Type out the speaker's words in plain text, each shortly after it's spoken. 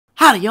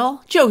Howdy y'all,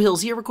 Joe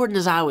Hills here, recording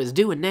as I always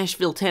do in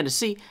Nashville,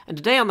 Tennessee, and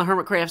today on the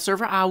Hermitcraft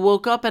server, I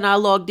woke up and I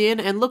logged in,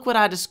 and look what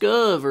I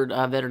discovered.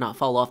 I better not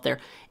fall off there.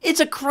 It's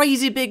a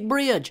crazy big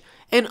bridge,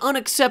 an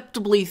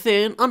unacceptably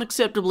thin,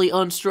 unacceptably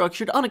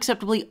unstructured,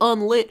 unacceptably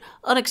unlit,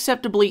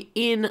 unacceptably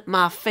in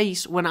my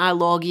face when I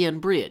log in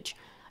bridge.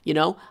 You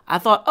know, I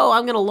thought, oh,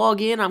 I'm gonna log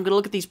in, I'm gonna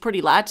look at these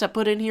pretty lights I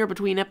put in here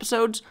between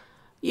episodes.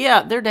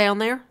 Yeah, they're down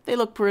there, they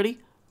look pretty.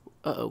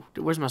 Uh-oh,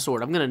 where's my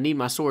sword? I'm going to need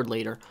my sword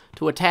later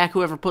to attack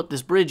whoever put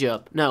this bridge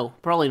up. No,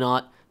 probably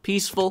not.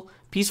 Peaceful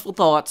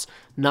thoughts.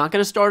 Not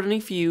going to start any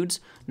feuds.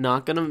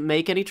 Not going to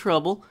make any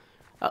trouble.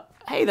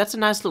 Hey, that's a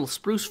nice little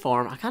spruce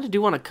farm. I kind of do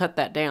want to cut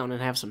that down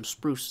and have some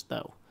spruce,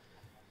 though.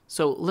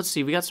 So, let's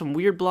see. We got some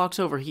weird blocks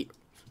over here.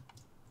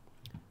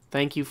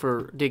 Thank you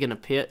for digging a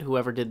pit,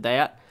 whoever did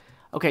that.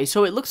 Okay,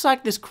 so it looks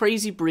like this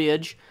crazy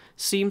bridge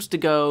seems to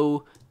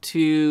go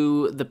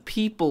to the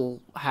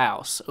people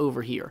house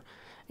over here.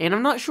 And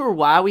I'm not sure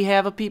why we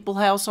have a people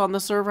house on the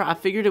server. I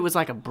figured it was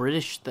like a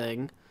British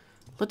thing.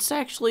 Let's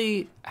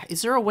actually...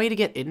 Is there a way to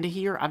get into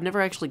here? I've never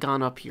actually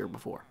gone up here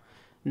before.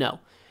 No.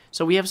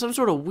 So we have some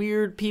sort of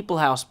weird people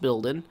house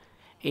building.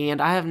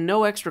 And I have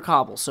no extra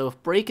cobble. So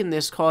if breaking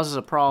this causes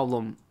a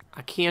problem,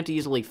 I can't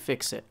easily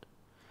fix it.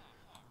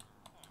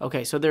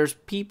 Okay, so there's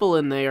people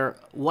in there.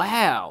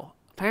 Wow.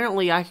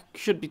 Apparently I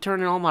should be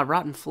turning all my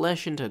rotten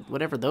flesh into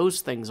whatever those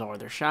things are.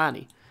 They're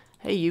shiny.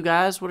 Hey, you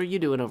guys. What are you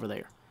doing over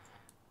there?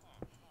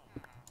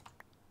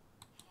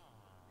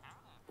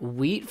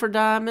 Wheat for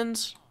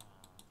diamonds?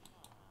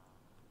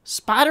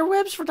 Spider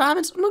webs for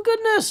diamonds? Oh, my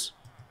goodness!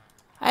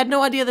 I had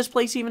no idea this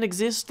place even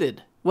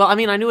existed. Well, I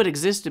mean, I knew it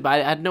existed, but I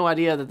had no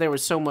idea that there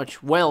was so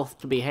much wealth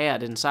to be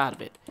had inside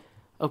of it.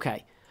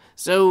 Okay,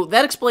 so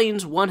that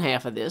explains one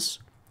half of this.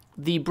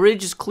 The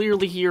bridge is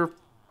clearly here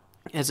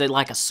as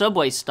like a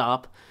subway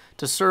stop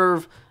to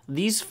serve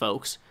these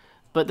folks.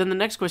 But then the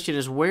next question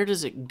is, where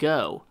does it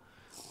go?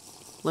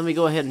 Let me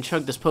go ahead and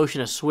chug this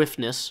potion of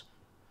swiftness,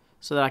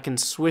 so that I can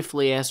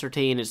swiftly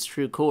ascertain its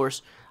true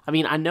course. I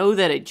mean, I know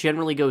that it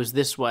generally goes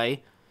this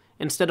way,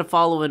 instead of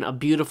following a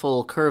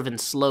beautiful curve and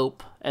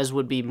slope, as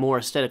would be more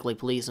aesthetically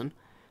pleasing.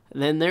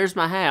 And then there's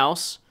my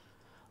house.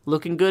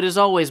 Looking good as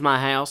always,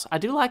 my house. I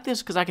do like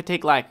this because I could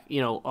take, like,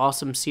 you know,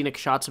 awesome scenic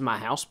shots of my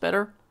house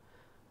better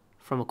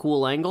from a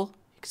cool angle.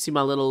 You can see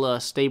my little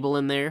stable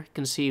in there. You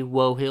can see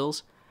Woe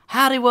Hills.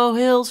 Howdy, Woe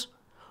Hills!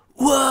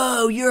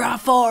 Whoa, you're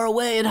far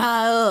away and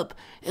high up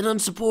and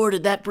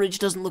unsupported. That bridge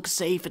doesn't look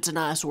safe. It's an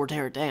eyesore.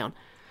 Tear it down.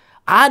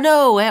 I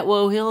know, at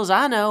Woe Hills,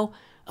 I know.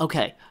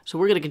 Okay, so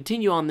we're going to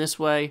continue on this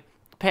way,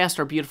 past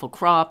our beautiful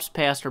crops,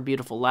 past our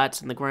beautiful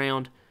lights in the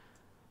ground,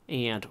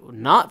 and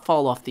not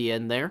fall off the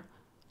end there.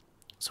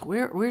 So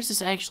where's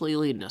this actually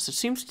leading us? It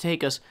seems to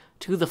take us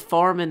to the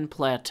Farmin'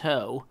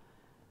 Plateau,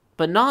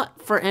 but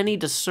not for any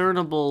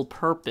discernible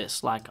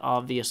purpose, like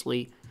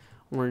obviously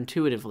or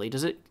intuitively.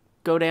 Does it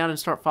go down and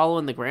start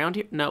following the ground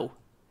here? No.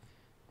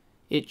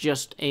 It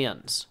just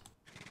ends.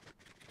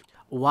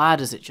 Why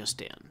does it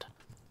just end?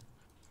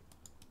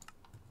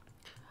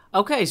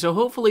 Okay, so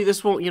hopefully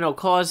this won't, you know,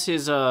 cause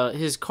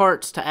his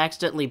carts to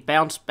accidentally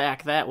bounce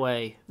back that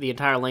way the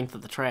entire length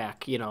of the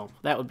track. You know,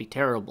 that would be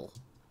terrible.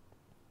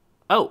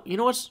 Oh, you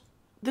know what's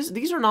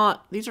these are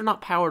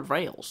not powered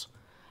rails.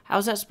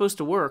 How's that supposed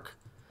to work?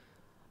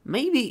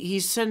 Maybe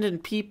he's sending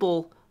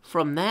people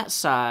from that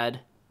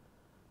side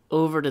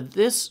over to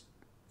this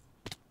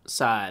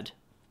side.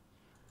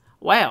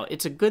 Wow,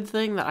 it's a good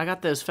thing that I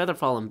got those feather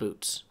falling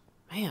boots.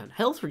 Man,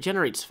 health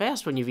regenerates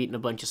fast when you've eaten a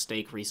bunch of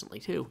steak recently,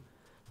 too.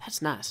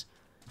 That's nice.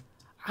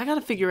 I gotta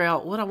figure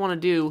out what I want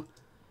to do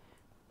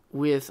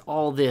with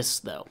all this,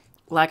 though.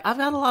 Like, I've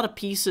got a lot of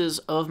pieces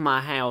of my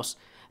house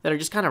that are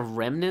just kind of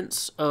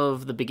remnants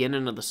of the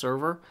beginning of the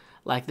server.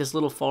 Like this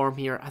little farm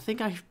here. I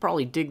think I should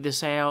probably dig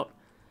this out.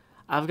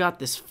 I've got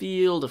this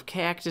field of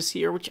cactus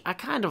here, which I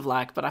kind of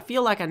like, but I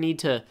feel like I need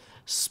to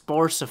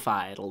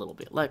sparsify it a little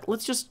bit. Like,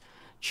 let's just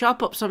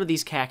chop up some of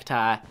these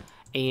cacti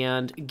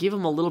and give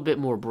them a little bit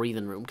more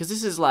breathing room, because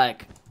this is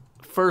like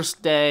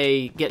first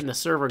day getting the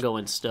server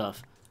going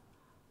stuff.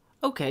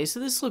 Okay, so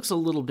this looks a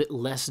little bit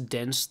less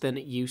dense than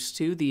it used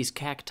to. These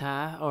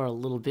cacti are a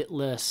little bit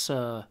less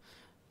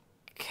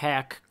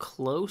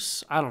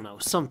close. I don't know,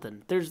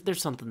 something.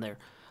 There's something there.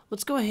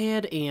 Let's go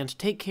ahead and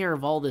take care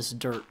of all this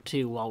dirt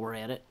too while we're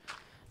at it.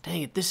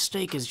 Dang it, this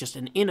stake is just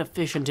an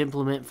inefficient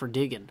implement for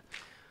digging.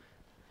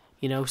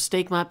 You know,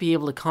 steak might be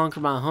able to conquer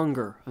my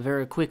hunger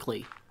very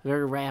quickly,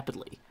 very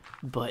rapidly,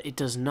 but it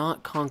does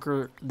not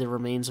conquer the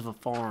remains of a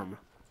farm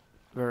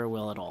very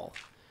well at all.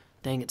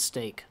 Dang it,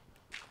 steak.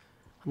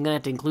 I'm going to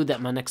have to include that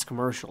in my next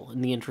commercial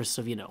in the interests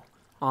of, you know,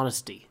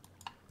 honesty.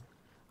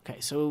 Okay,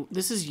 so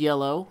this is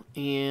yellow,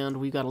 and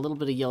we've got a little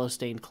bit of yellow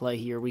stained clay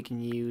here we can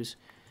use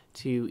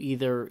to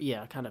either,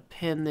 yeah, kind of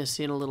pen this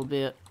in a little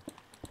bit,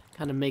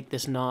 kind of make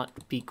this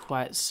not be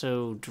quite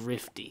so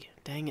drifty.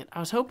 Dang it, I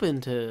was hoping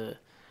to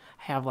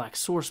have like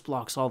source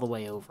blocks all the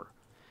way over.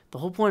 The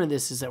whole point of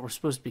this is that we're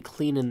supposed to be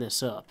cleaning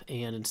this up,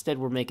 and instead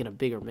we're making a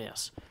bigger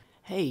mess.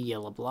 Hey,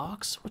 yellow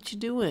blocks, what you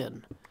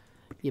doing?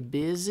 You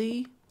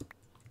busy?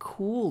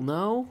 Cool,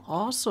 no?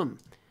 Awesome.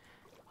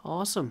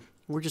 Awesome.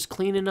 We're just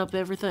cleaning up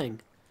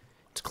everything.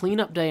 It's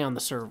cleanup day on the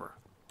server.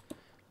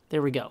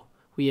 There we go.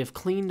 We have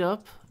cleaned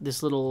up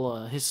this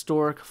little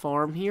historic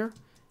farm here.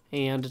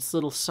 And its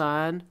little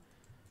sign.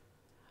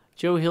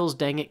 Joe Hill's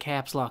Dang It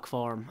Caps Lock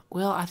Farm.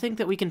 Well, I think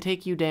that we can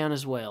take you down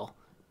as well.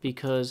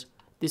 Because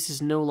this is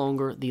no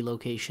longer the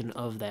location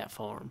of that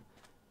farm.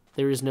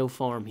 There is no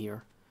farm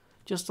here.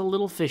 Just a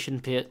little fishing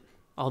pit.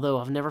 Although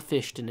I've never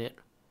fished in it.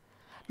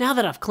 Now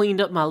that I've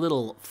cleaned up my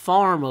little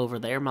farm over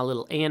there, my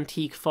little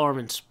antique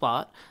farming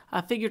spot,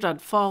 I figured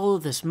I'd follow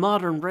this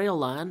modern rail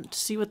line to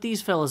see what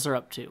these fellas are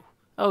up to.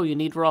 Oh, you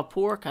need raw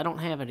pork? I don't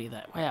have any of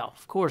that. Wow,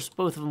 of course,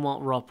 both of them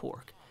want raw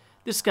pork.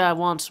 This guy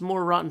wants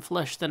more rotten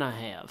flesh than I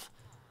have.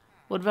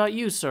 What about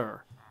you,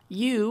 sir?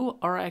 You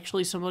are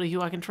actually somebody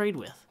who I can trade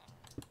with.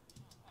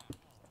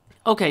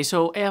 Okay,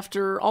 so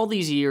after all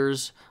these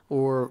years,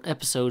 or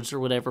episodes or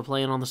whatever,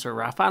 playing on the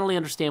server, I finally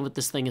understand what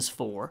this thing is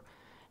for.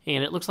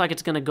 And it looks like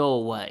it's going to go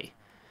away.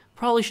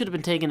 Probably should have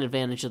been taking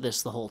advantage of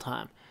this the whole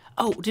time.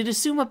 Oh, did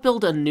Asuma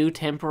build a new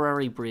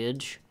temporary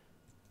bridge?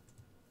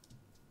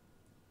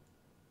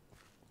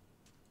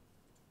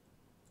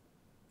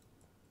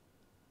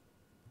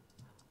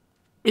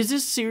 Is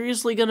this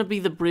seriously going to be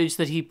the bridge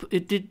that he...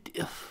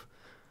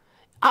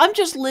 I'm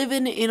just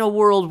living in a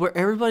world where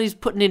everybody's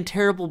putting in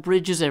terrible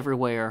bridges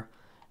everywhere.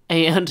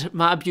 And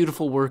my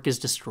beautiful work is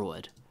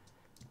destroyed.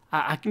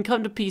 I can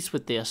come to peace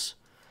with this.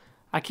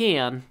 I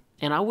can.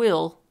 And I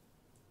will.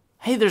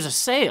 Hey, there's a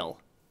sale.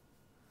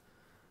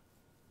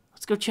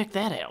 Let's go check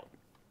that out.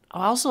 Oh,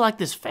 I also like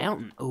this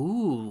fountain.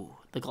 Ooh,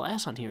 the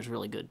glass on here is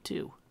really good,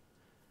 too.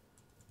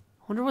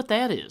 I wonder what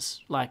that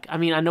is. Like, I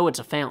mean, I know it's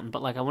a fountain,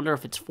 but, like, I wonder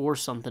if it's for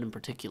something in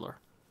particular.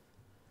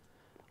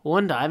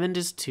 1 diamond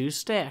is 2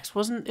 stacks.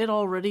 Wasn't it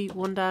already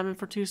 1 diamond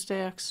for 2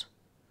 stacks?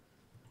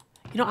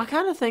 You know, I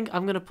kind of think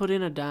I'm going to put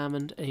in a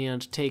diamond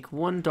and take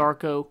 1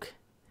 dark oak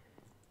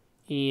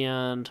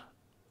and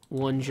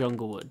 1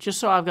 jungle wood,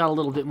 just so I've got a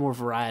little bit more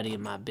variety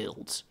in my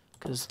builds.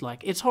 Because,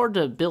 like, it's hard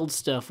to build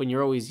stuff when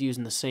you're always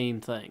using the same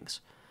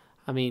things.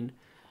 I mean,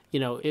 you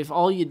know, if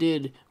all you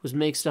did was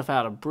make stuff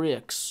out of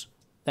bricks,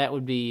 that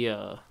would be,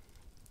 I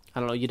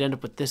don't know, you'd end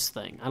up with this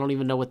thing. I don't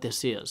even know what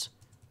this is.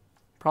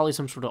 Probably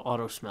some sort of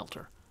auto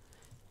smelter.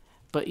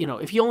 But, you know,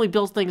 if you only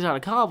built things out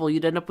of cobble,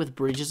 you'd end up with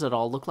bridges that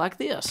all look like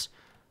this.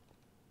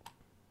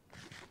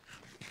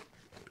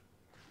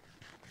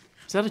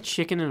 Is that a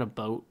chicken in a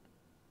boat?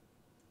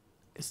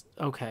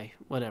 Okay,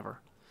 whatever.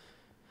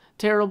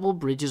 Terrible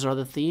bridges are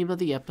the theme of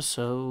the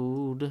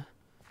episode.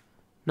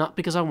 Not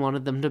because I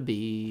wanted them to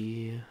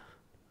be.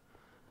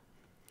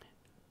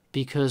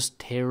 Because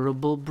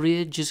terrible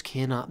bridges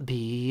cannot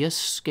be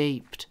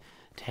escaped.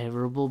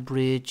 Terrible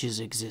bridges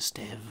exist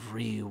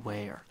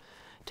everywhere.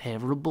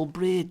 Terrible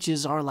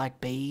bridges are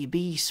like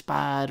baby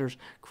spiders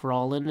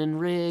crawling and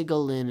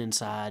wriggling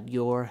inside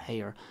your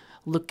hair.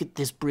 Look at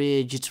this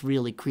bridge, it's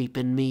really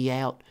creeping me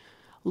out.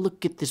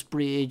 Look at this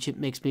bridge, it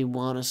makes me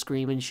want to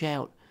scream and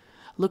shout.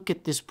 Look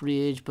at this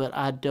bridge, but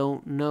I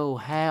don't know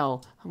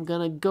how. I'm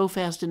gonna go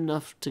fast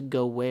enough to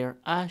go where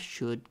I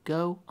should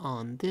go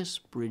on this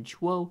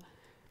bridge. Whoa.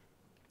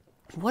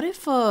 What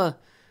if,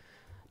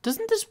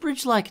 doesn't this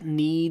bridge, like,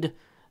 need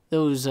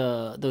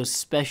those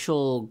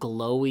special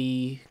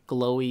glowy,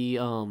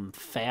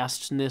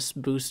 fastness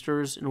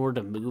boosters in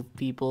order to move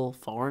people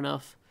far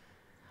enough?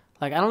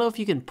 Like, I don't know if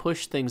you can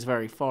push things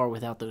very far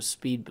without those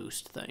speed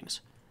boost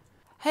things.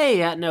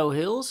 Hey, at No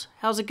Hills,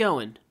 how's it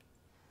going?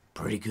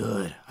 Pretty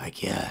good, I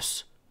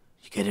guess.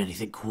 You get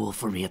anything cool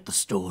for me at the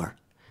store?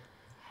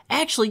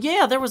 Actually,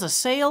 yeah, there was a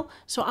sale,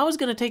 so I was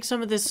going to take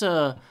some of this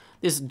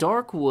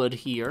dark wood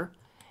here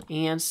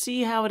and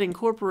see how it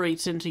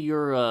incorporates into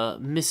your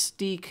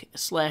mystique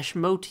 /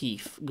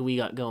 motif we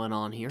got going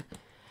on here.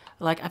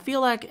 Like, I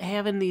feel like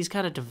having these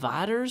kind of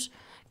dividers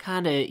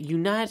kind of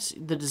unites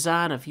the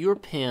design of your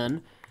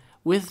pen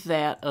with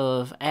that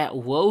of at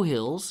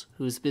JoeHills,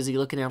 who's busy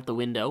looking out the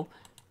window,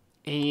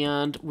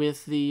 and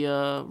with the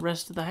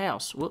rest of the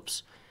house.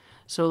 Whoops.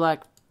 So,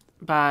 like,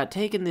 by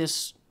taking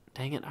this...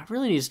 Dang it, I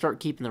really need to start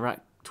keeping the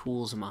right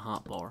tools in my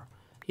hotbar.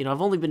 You know,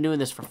 I've only been doing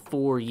this for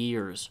 4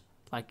 years.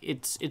 Like,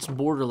 it's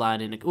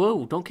borderline in it.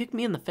 Whoa, don't kick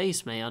me in the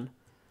face, man.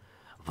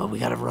 But we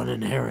gotta run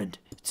an errand.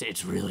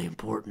 It's really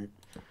important.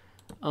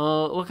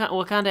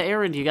 What kind of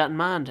errand you got in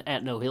mind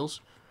at No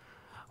Hills?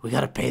 We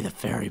gotta pay the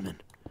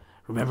ferryman.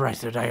 Remember I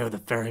said I owe the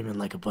ferryman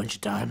like a bunch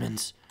of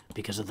diamonds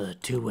because of the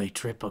 2-way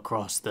trip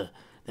across the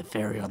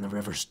ferry on the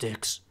River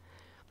Styx?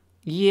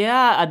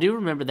 Yeah, I do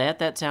remember that.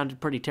 That sounded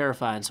pretty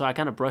terrifying, so I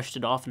kind of brushed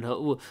it off and...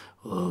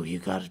 Oh, you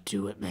gotta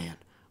do it, man.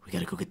 We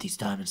gotta go get these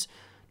diamonds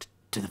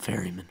to the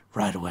ferryman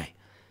right away.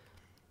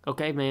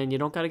 Okay, man, you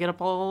don't gotta get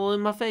up all in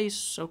my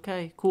face.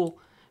 Okay, cool.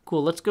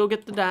 Cool, let's go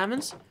get the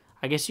diamonds.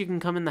 I guess you can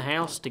come in the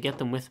house to get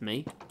them with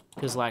me,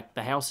 because, like,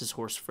 the house is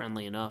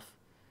horse-friendly enough.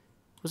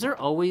 Was there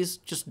always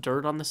just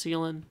dirt on the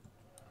ceiling?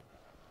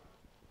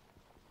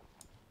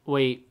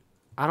 Wait,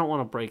 I don't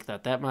want to break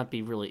that. That might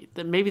be really...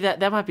 Maybe that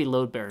might be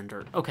load-bearing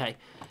dirt. Okay,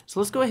 so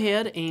let's go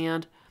ahead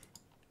and...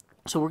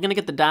 So we're going to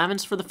get the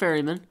diamonds for the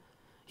ferryman.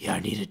 Yeah, I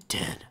needed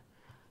 10. And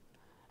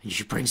you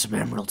should bring some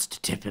emeralds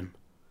to tip him.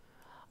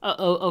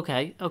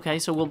 Okay.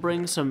 So we'll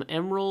bring some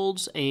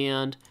emeralds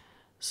and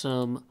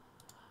some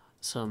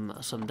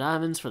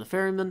diamonds for the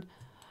ferryman.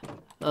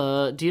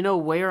 Do you know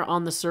where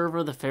on the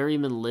server the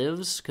ferryman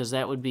lives? Because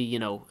that would be,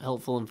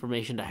 helpful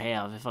information to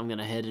have if I'm going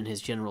to head in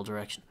his general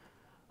direction.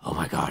 Oh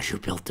my gosh, you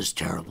built this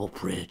terrible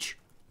bridge.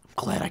 I'm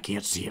glad I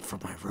can't see it from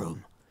my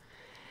room.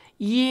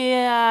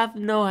 Yeah, I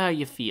know how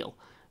you feel.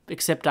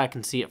 Except I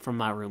can see it from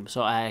my room,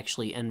 so I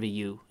actually envy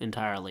you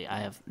entirely. I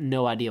have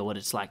no idea what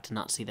it's like to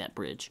not see that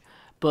bridge.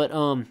 But,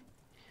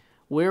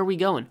 where are we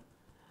going?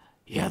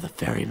 Yeah, the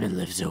ferryman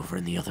lives over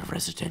in the other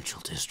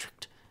residential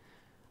district.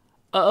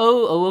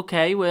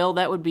 Okay. Well,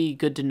 that would be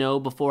good to know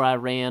before I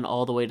ran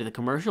all the way to the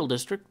commercial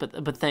district.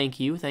 But thank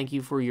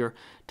you for your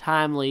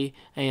timely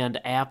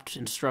and apt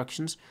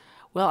instructions.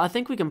 Well, I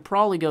think we can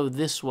probably go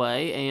this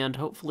way, and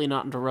hopefully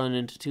not to run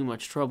into too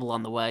much trouble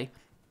on the way.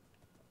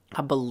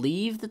 I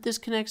believe that this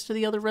connects to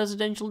the other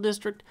residential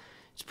district.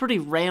 It's pretty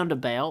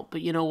roundabout,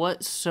 but you know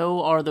what?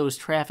 So are those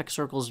traffic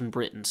circles in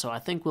Britain, so I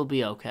think we'll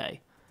be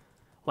okay.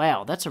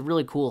 Wow, that's a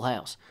really cool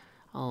house.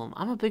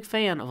 I'm a big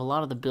fan of a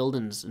lot of the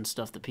buildings and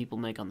stuff that people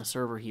make on the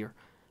server here.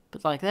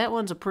 But, that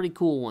one's a pretty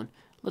cool one.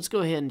 Let's go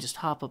ahead and just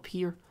hop up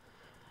here.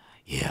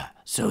 Yeah,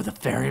 so the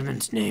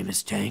ferryman's name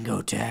is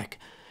Tango Tech,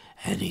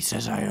 and he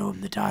says I owe him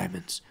the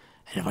diamonds.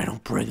 And if I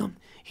don't bring them,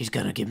 he's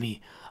gonna give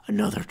me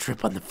another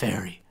trip on the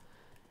ferry.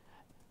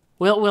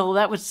 Well,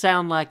 that would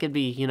sound like it'd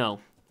be, an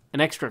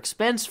extra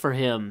expense for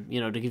him,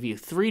 to give you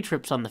 3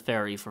 trips on the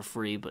ferry for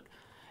free, but...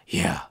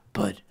 Yeah,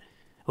 but...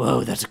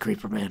 Whoa, that's a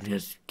creeper, man.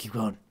 Just keep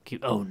going.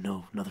 Oh,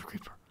 no, another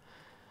creeper.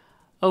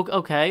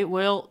 Okay,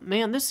 well,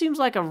 man, this seems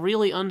like a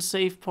really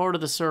unsafe part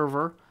of the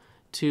server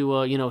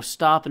to,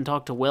 stop and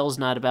talk to Wells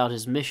Knight about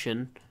his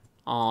mission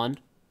on.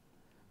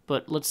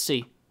 But let's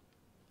see.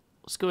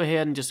 Let's go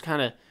ahead and just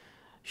kind of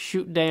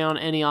shoot down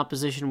any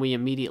opposition we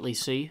immediately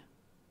see.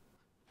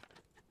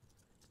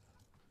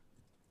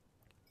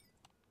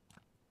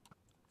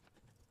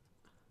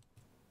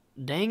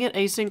 Dang it,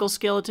 a single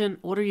skeleton.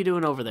 What are you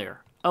doing over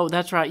there? Oh,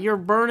 that's right. You're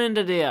burning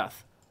to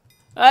death.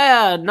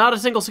 Ah, not a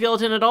single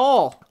skeleton at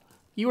all.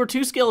 You were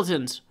 2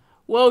 skeletons.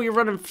 Whoa,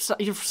 you're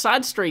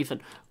side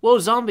strafing. Whoa,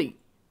 zombie.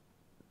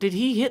 Did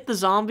he hit the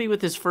zombie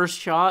with his first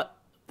shot?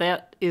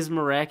 That is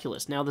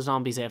miraculous. Now the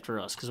zombie's after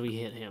us because we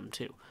hit him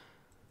too.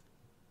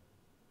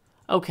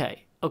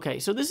 Okay,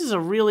 so this is a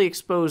really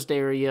exposed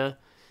area.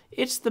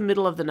 It's the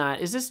middle of the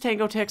night. Is this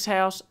Tango Tech's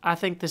house? I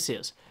think this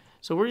is.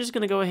 So we're just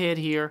going to go ahead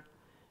here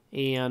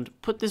and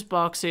put this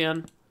box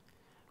in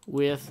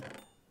with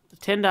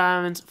 10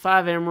 diamonds,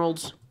 5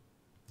 emeralds.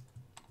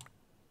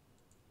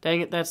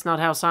 Dang it, that's not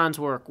how signs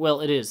work.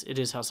 Well, it is. It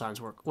is how signs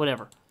work.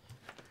 Whatever.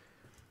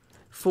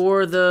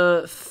 For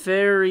the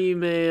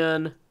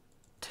ferryman,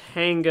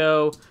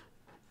 Tango,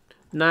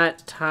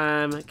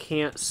 nighttime,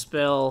 can't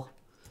spell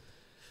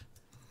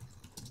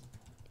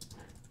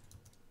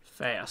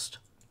fast.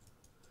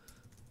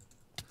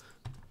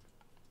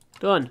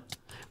 Done.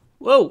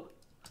 Whoa!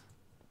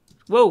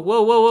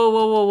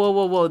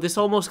 Whoa. This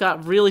almost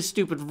got really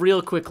stupid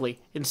real quickly.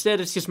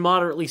 Instead, it's just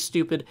moderately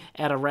stupid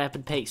at a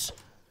rapid pace.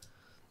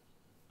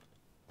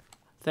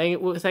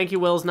 Thank you,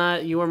 Wells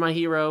Knight. You are my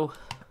hero.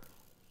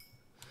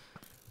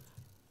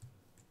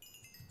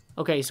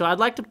 Okay, so I'd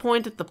like to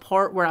point at the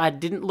part where I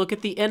didn't look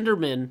at the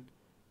Enderman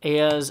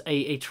as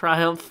a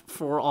triumph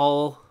for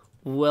all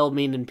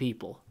well-meaning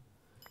people.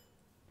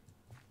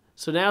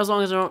 So now, as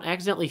long as I don't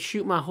accidentally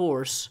shoot my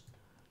horse,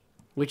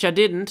 which I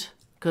didn't,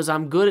 because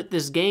I'm good at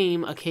this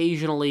game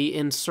occasionally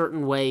in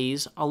certain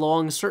ways,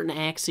 along certain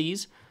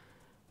axes.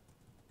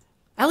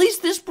 At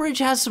least this bridge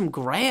has some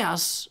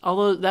grass,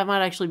 although that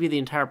might actually be the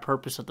entire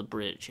purpose of the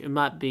bridge. It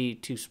might be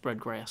to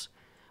spread grass.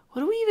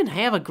 What do we even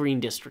have a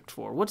green district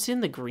for? What's in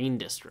the green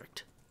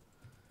district?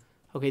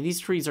 Okay, these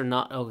trees are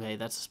not... Okay,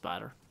 that's a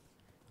spider.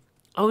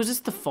 Oh, is this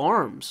the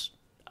farms?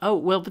 Oh,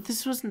 well, but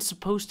this wasn't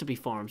supposed to be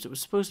farms. It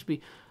was supposed to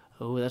be...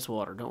 Oh, that's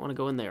water. Don't want to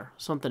go in there.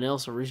 Something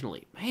else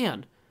originally.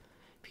 Man...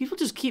 People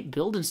just keep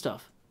building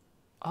stuff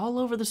all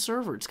over the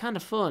server. It's kind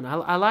of fun.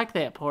 I like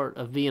that part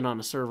of being on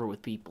a server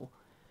with people.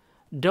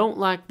 Don't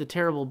like the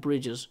terrible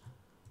bridges.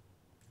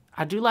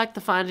 I do like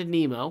the Finding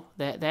Nemo.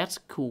 That's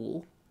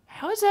cool.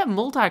 How is that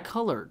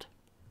multicolored?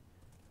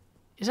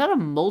 Is that a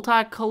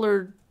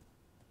multicolored...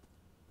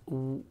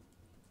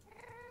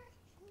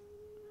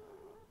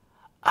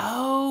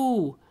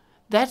 Oh,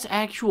 that's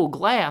actual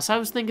glass. I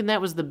was thinking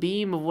that was the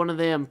beam of one of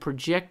them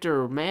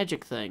projector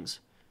magic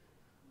things.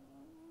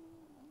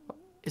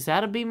 Is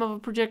that a beam of a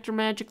projector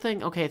magic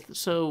thing? Okay,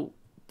 so,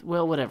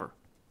 well, whatever.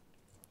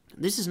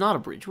 This is not a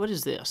bridge. What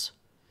is this?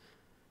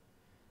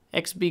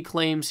 XB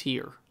claims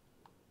here.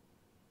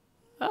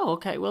 Oh,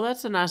 okay. Well,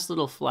 that's a nice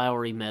little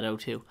flowery meadow,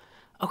 too.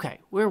 Okay,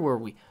 where were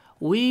we?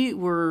 We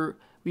were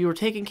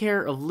taking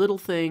care of little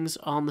things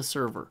on the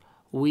server.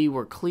 We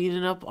were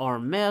cleaning up our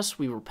mess.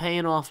 We were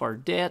paying off our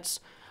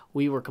debts.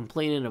 We were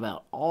complaining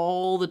about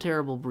all the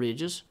terrible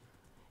bridges.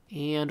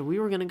 And we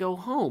were going to go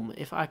home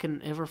if I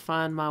can ever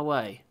find my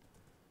way.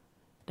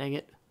 Dang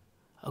it.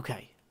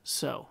 Okay,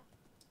 so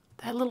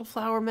That little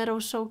flower meadow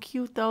is so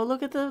cute, though.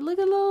 Look at the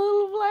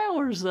little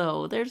flowers,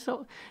 though. They're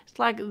so, it's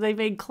like they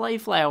made clay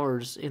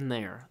flowers in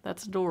there.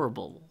 That's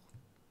adorable.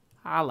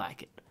 I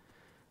like it.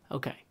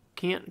 Okay,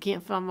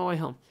 can't find my way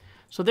home.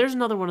 So there's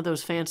another one of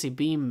those fancy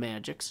beam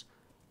magics.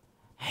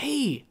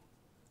 Hey,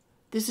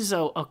 this is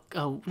a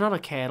not a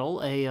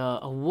cattle,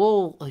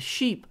 a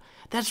sheep.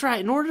 That's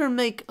right. In order to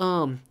make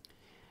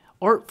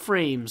art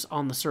frames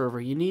on the server,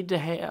 you need to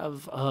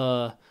have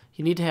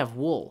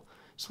wool.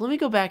 So let me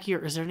go back here.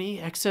 Is there any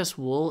excess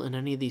wool in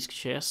any of these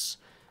chests?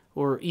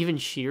 Or even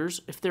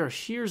shears? If there are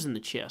shears in the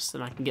chests,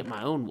 then I can get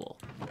my own wool.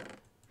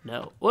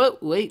 No. Whoa,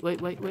 wait.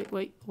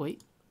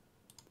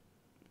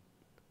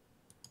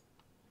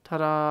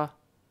 Ta-da.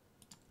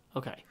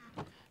 Okay.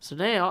 So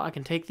now I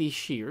can take these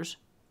shears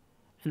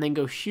and then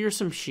go shear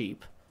some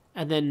sheep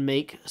and then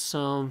make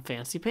some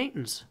fancy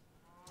paintings.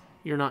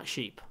 You're not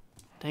sheep.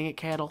 Dang it,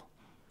 cattle.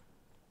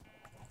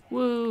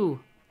 Woo.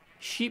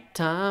 Sheep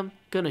time.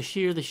 Gonna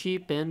shear the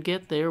sheep and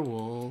get their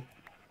wool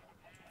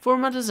for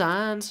my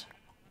designs.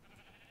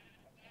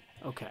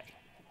 Okay.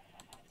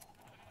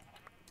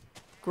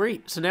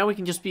 Great. So now we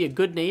can just be a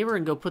good neighbor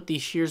and go put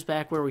these shears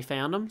back where we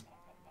found them.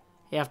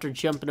 After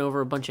jumping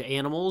over a bunch of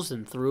animals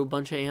and through a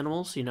bunch of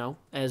animals, you know,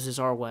 as is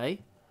our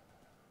way.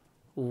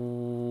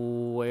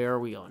 Where are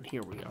we going?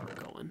 Here we are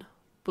going.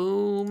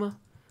 Boom.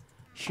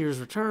 Shears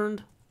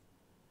returned.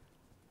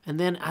 And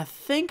then I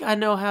think I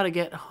know how to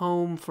get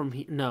home from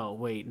here. No,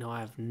 wait. No, I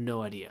have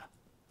no idea.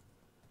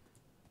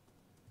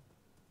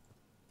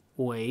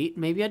 Wait,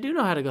 maybe I do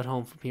know how to get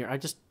home from here. I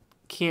just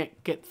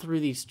can't get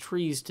through these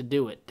trees to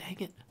do it. Dang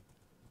it.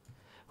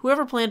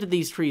 Whoever planted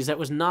these trees, that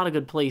was not a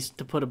good place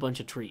to put a bunch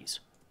of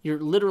trees. You're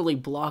literally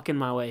blocking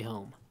my way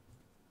home.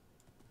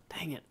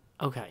 Dang it.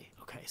 Okay,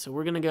 so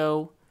we're going to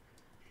go...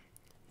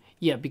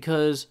 Yeah,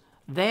 because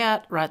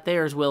that right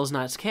there is Wells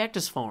Knight's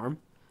Cactus Farm.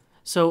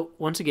 So,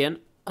 once again,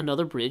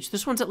 another bridge.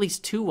 This one's at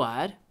least 2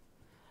 wide.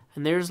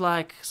 And there's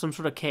like some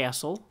sort of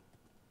castle.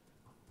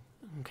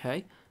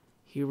 Okay,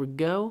 here we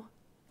go.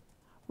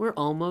 We're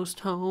almost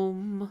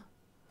home.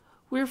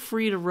 We're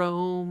free to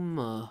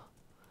roam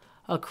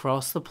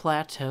across the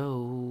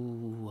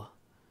plateau.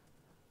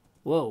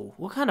 Whoa,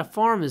 what kind of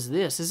farm is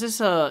this? Is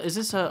this a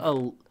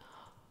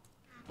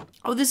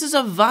Oh, this is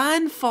a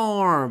vine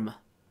farm.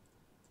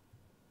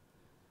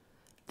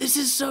 This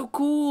is so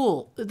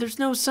cool. There's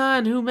no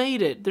sign who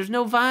made it. There's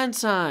no vine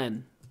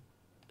sign.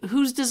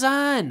 Whose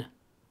design?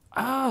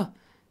 You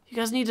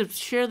guys need to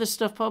share this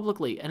stuff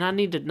publicly. And I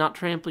need to not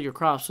trample your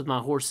crops with my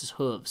horse's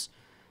hooves.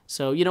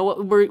 So, you know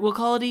what? We'll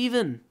call it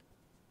even.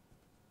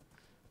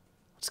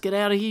 Let's get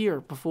out of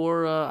here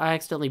before I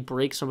accidentally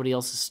break somebody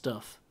else's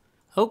stuff.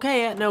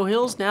 Okay, at No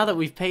Hills, now that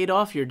we've paid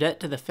off your debt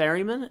to the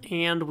ferryman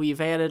and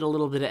we've added a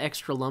little bit of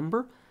extra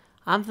lumber,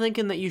 I'm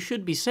thinking that you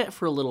should be set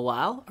for a little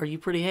while. Are you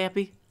pretty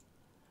happy?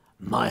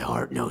 My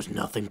heart knows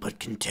nothing but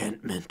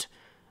contentment.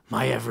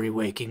 My every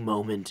waking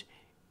moment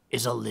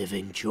is a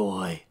living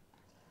joy.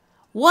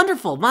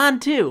 Wonderful, mine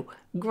too.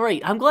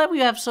 Great, I'm glad we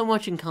have so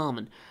much in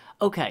common.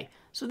 Okay,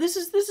 so this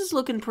is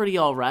looking pretty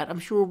alright. I'm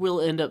sure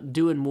we'll end up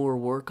doing more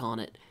work on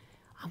it.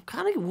 I'm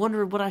kind of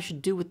wondering what I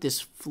should do with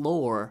this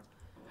floor.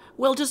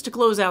 Well, just to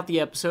close out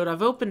the episode,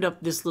 I've opened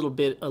up this a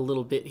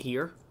little bit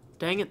here.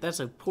 Dang it, that's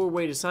a poor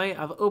way to say it.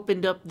 I've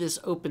opened up this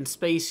open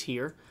space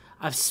here.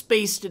 I've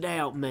spaced it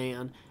out,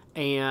 man.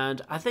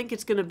 And I think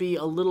it's going to be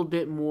a little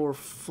bit more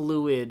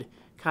fluid,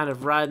 kind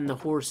of riding the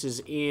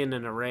horses in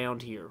and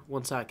around here,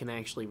 once I can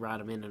actually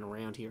ride them in and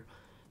around here.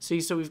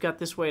 See, so we've got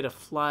this way to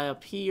fly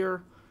up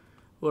here.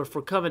 Or if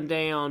we're coming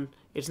down,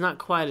 it's not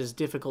quite as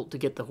difficult to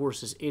get the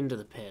horses into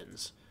the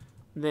pens.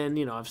 Then,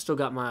 you know, I've still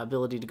got my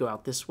ability to go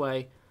out this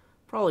way.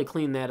 Probably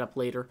clean that up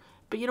later.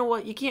 But you know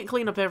what? You can't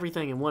clean up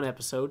everything in one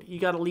episode. You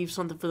got to leave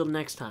something for the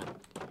next time.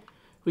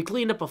 We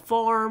cleaned up a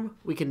farm.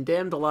 We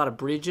condemned a lot of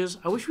bridges.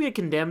 I wish we had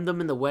condemned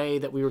them in the way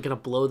that we were going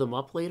to blow them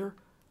up later.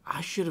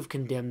 I should have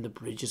condemned the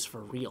bridges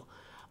for real.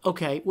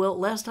 Okay, well,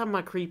 last time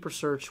my creeper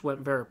search went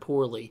very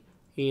poorly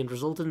and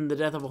resulted in the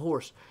death of a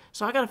horse.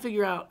 So I got to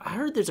figure out, I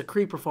heard there's a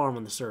creeper farm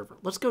on the server.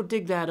 Let's go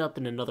dig that up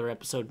in another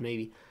episode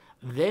maybe.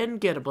 Then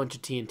get a bunch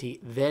of TNT,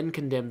 then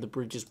condemn the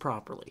bridges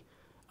properly.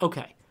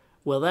 Okay,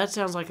 well, that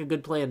sounds like a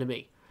good plan to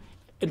me.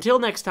 Until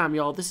next time,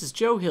 y'all, this is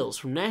Joe Hills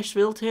from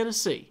Nashville,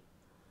 Tennessee.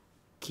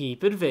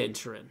 Keep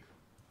adventuring.